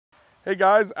Hey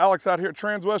guys, Alex out here at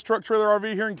Transwest Truck Trailer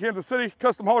RV here in Kansas City.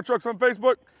 Custom Hauler Trucks on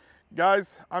Facebook.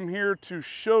 Guys, I'm here to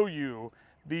show you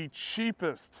the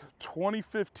cheapest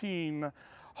 2015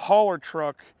 hauler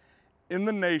truck in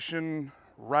the nation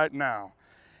right now.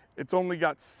 It's only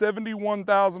got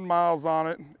 71,000 miles on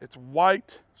it. It's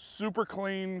white, super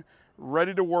clean,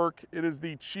 ready to work. It is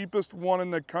the cheapest one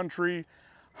in the country,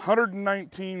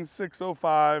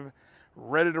 $119,605,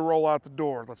 ready to roll out the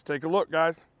door. Let's take a look,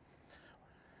 guys.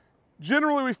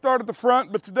 Generally, we start at the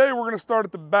front, but today we're gonna start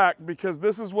at the back because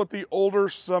this is what the older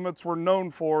Summits were known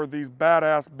for, these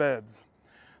badass beds.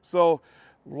 So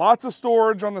lots of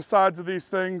storage on the sides of these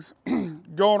things.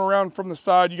 Going around from the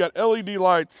side, you got LED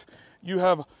lights. You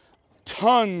have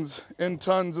tons and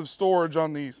tons of storage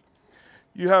on these.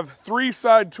 You have 3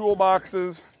 side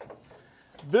toolboxes.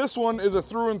 This one is a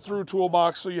through and through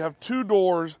toolbox, so you have 2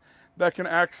 doors that can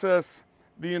access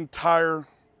the entire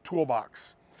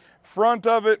toolbox. Front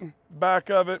of it, back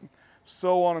of it,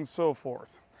 so on and so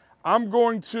forth. I'm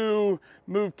going to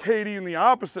move Katie in the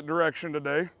opposite direction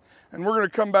today, and we're gonna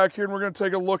come back here and we're gonna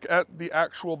take a look at the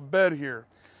actual bed here.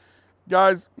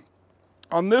 Guys,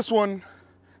 on this one,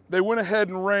 they went ahead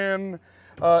and ran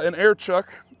an air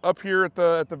chuck up here at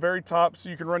the very top, so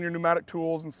you can run your pneumatic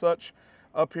tools and such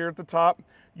up here at the top.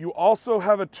 You also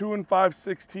have a 2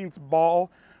 5/16 ball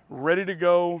ready to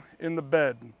go in the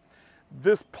bed.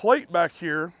 This plate back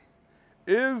here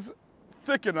is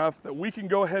thick enough that we can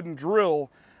go ahead and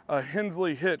drill a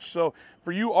Hensley hitch. So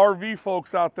for you RV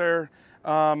folks out there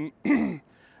that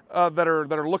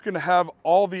are looking to have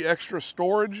all the extra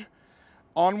storage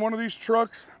on one of these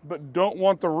trucks, but don't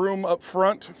want the room up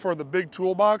front for the big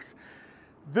toolbox,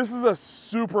 this is a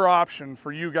super option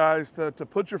for you guys to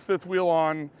put your fifth wheel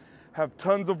on, have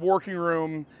tons of working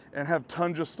room, and have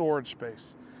tons of storage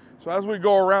space. So as we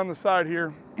go around the side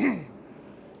here,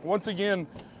 once again,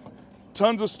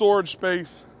 tons of storage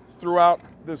space throughout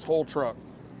this whole truck.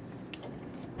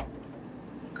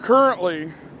 Currently,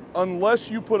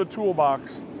 unless you put a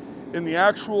toolbox in the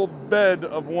actual bed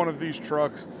of one of these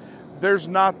trucks, there's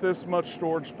not this much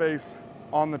storage space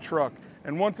on the truck.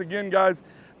 And once again, guys,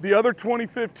 the other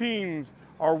 2015s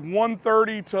are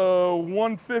 $130 to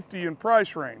 $150 in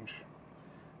price range.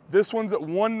 This one's at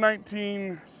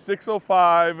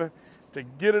 $119,605 to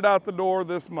get it out the door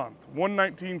this month,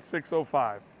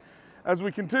 $119,605. As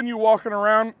we continue walking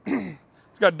around,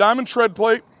 it's got diamond tread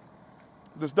plate.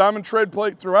 This diamond tread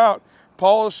plate throughout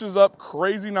polishes up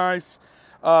crazy nice.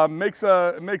 Makes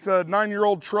a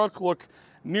 9-year-old truck look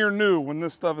near new when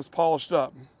this stuff is polished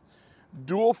up.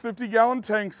 Dual 50-gallon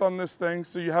tanks on this thing,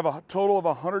 so you have a total of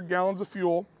 100 gallons of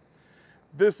fuel.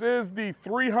 This is the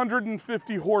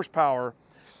 350 horsepower,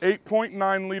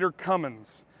 8.9 liter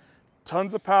Cummins.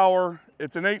 Tons of power.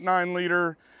 It's an 8.9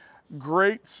 liter.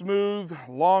 Great, smooth,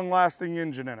 long-lasting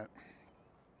engine in it.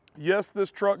 Yes,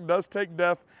 this truck does take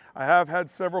DEF. I have had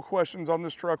several questions on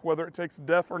this truck, whether it takes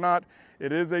DEF or not.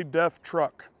 It is a DEF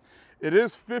truck. It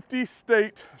is 50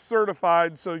 state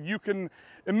certified, so you can,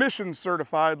 emissions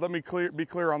certified, let me be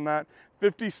clear on that.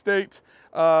 50 state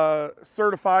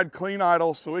certified clean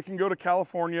idle, so it can go to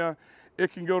California.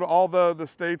 It can go to all the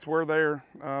states where they're,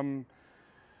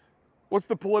 what's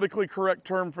the politically correct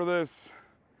term for this?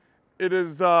 It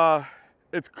is,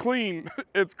 it's clean,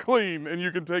 it's clean, and you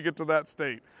can take it to that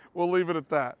state. We'll leave it at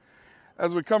that.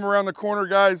 As we come around the corner,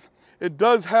 guys, it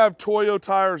does have Toyo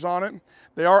tires on it.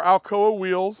 They are Alcoa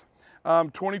wheels,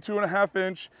 22.5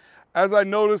 inch. As I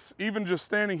notice, even just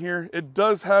standing here, it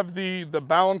does have the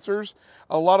balancers.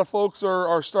 A lot of folks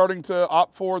are starting to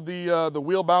opt for the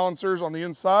wheel balancers on the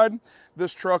inside.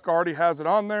 This truck already has it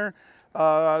on there.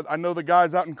 I know the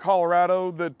guys out in Colorado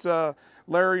that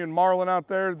Larry and Marlon out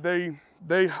there, they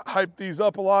hype these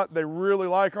up a lot. They really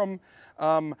like them.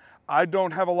 I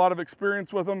don't have a lot of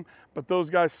experience with them, but those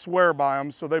guys swear by them,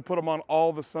 so they put them on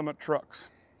all the Summit trucks.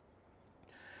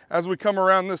 As we come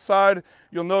around this side,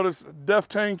 you'll notice DEF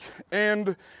tank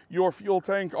and your fuel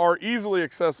tank are easily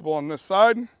accessible on this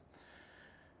side.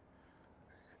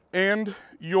 And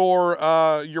your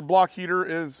block heater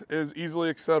is easily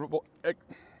accessible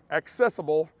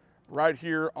right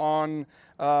here on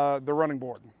the running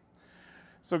board.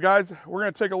 So guys, we're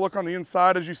gonna take a look on the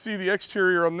inside. As you see, the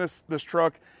exterior on this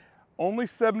truck, only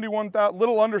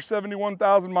little under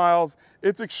 71,000 miles.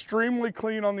 It's extremely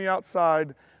clean on the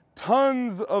outside.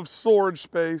 Tons of storage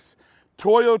space,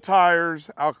 Toyo tires,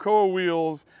 Alcoa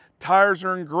wheels, tires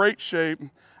are in great shape.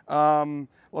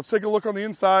 Let's take a look on the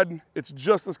inside. It's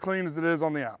just as clean as it is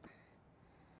on the out.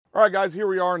 All right, guys, here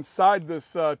we are inside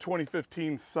this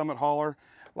 2015 Summit hauler.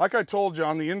 Like I told you,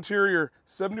 on the interior,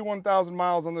 71,000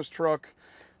 miles on this truck,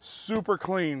 super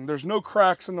clean. There's no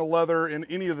cracks in the leather in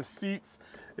any of the seats.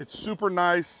 It's super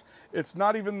nice. It's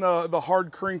not even the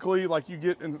hard crinkly like you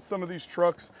get in some of these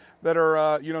trucks that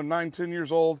are, you know, 9, 10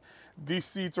 years old. These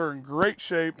seats are in great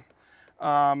shape.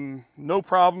 No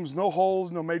problems, no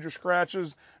holes, no major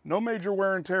scratches, no major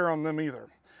wear and tear on them either.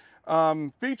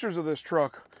 Features of this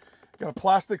truck, got a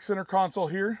plastic center console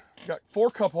here. Got 4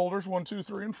 cup holders, 1, 2,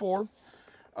 3, and 4.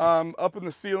 Up in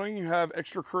the ceiling, you have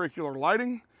extracurricular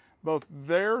lighting, both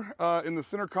there in the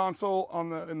center console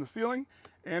in the ceiling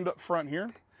and up front here.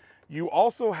 You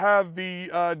also have the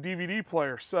DVD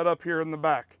player set up here in the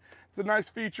back. It's a nice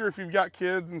feature if you've got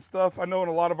kids and stuff. I know in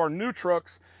a lot of our new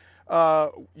trucks,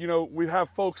 you know, we have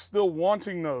folks still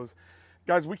wanting those.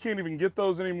 Guys, we can't even get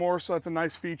those anymore, so that's a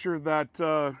nice feature that,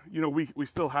 you know, we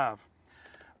still have.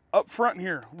 Up front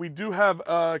here, we do have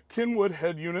a Kenwood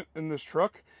head unit in this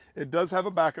truck. It does have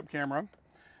a backup camera.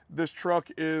 This truck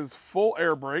is full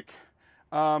air brake.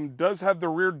 Does have the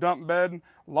rear dump bed,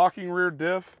 locking rear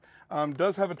diff.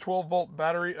 Does have a 12-volt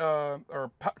battery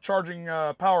charging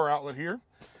power outlet here.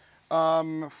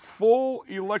 Full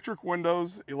electric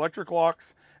windows, electric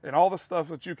locks, and all the stuff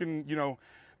that you can, you know,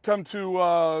 come to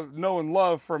know and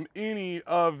love from any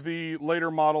of the later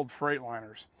modeled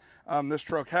Freightliners. This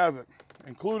truck has it,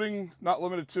 including, not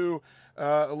limited to,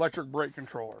 electric brake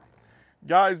controller.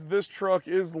 Guys, this truck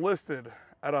is listed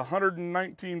at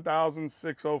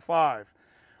 $119,605.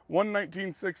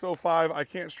 $119,605. I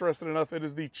can't stress it enough. It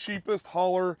is the cheapest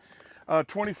hauler,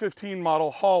 2015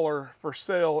 model hauler for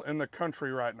sale in the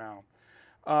country right now.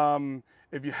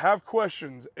 If you have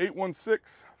questions,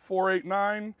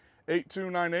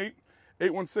 816-489-8298,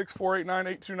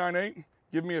 816-489-8298.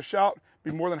 Give me a shout.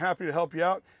 Be more than happy to help you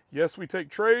out. Yes, we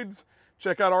take trades.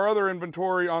 Check out our other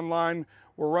inventory online.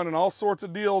 We're running all sorts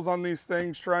of deals on these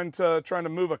things, trying to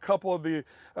move a couple of the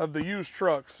used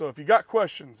trucks. So if you got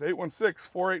questions,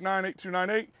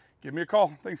 816-489-8298, give me a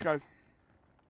call. Thanks, guys.